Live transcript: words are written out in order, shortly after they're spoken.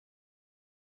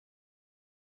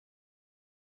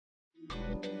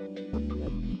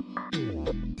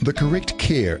The correct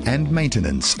care and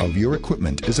maintenance of your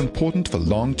equipment is important for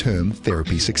long-term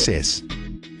therapy success.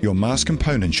 Your mask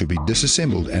component should be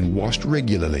disassembled and washed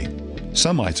regularly.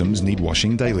 Some items need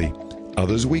washing daily,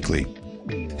 others weekly.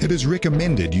 It is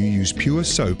recommended you use pure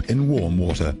soap in warm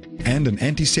water and an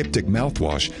antiseptic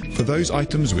mouthwash for those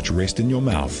items which rest in your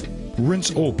mouth.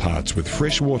 Rinse all parts with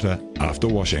fresh water after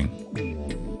washing.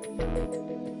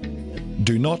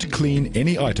 Do not clean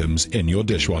any items in your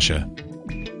dishwasher.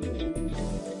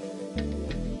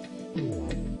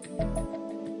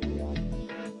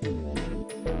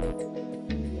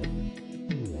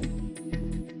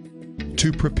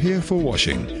 To prepare for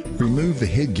washing, remove the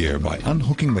headgear by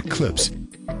unhooking the clips.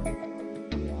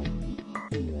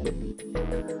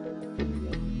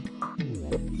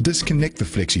 Disconnect the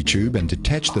flexi tube and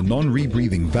detach the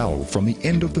non-rebreathing valve from the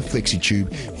end of the flexi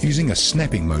tube using a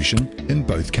snapping motion in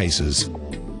both cases.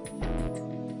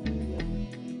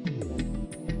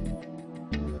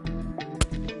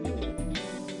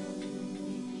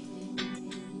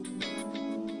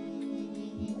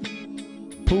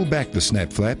 Pull back the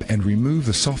snap flap and remove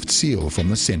the soft seal from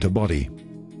the center body.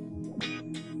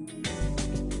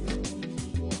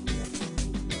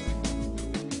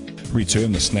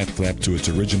 Return the snap flap to its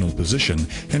original position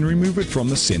and remove it from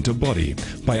the center body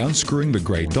by unscrewing the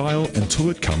grey dial until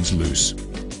it comes loose.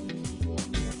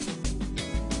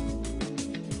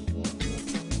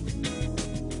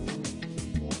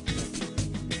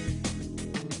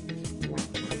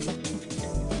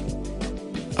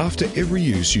 After every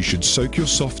use, you should soak your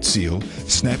soft seal,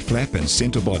 snap flap and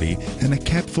center body in a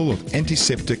cap full of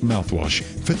antiseptic mouthwash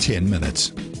for 10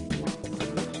 minutes.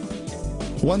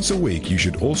 Once a week, you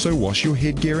should also wash your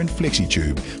headgear and flexi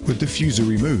tube with diffuser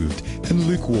removed in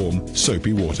lukewarm,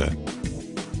 soapy water.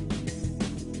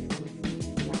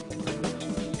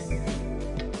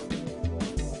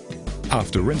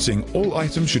 After rinsing, all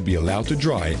items should be allowed to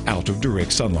dry out of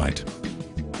direct sunlight.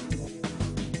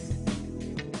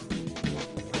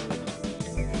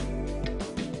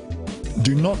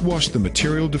 Do not wash the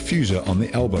material diffuser on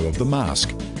the elbow of the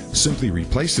mask. Simply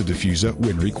replace the diffuser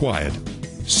when required.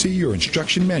 See your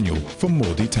instruction manual for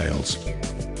more details.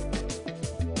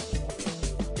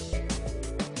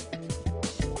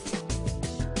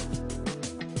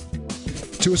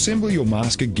 To assemble your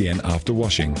mask again after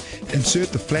washing, insert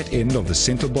the flat end of the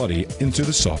center body into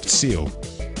the soft seal.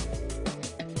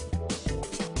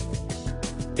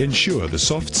 Ensure the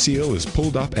soft seal is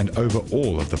pulled up and over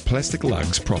all of the plastic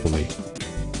lugs properly.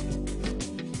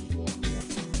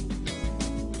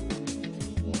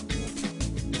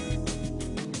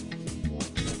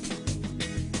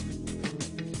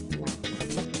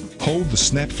 Hold the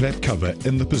snap flap cover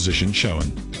in the position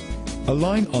shown.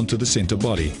 Align onto the center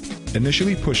body.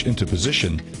 Initially push into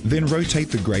position, then rotate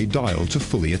the grey dial to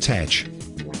fully attach.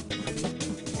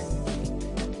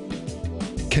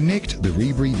 Connect the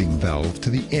rebreathing valve to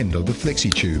the end of the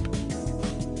flexi tube.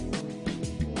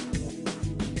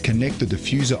 Connect the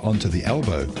diffuser onto the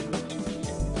elbow.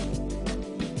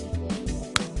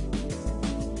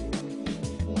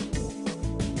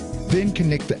 Then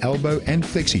connect the elbow and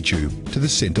flexi tube to the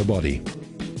center body.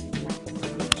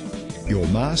 Your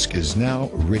mask is now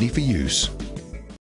ready for use.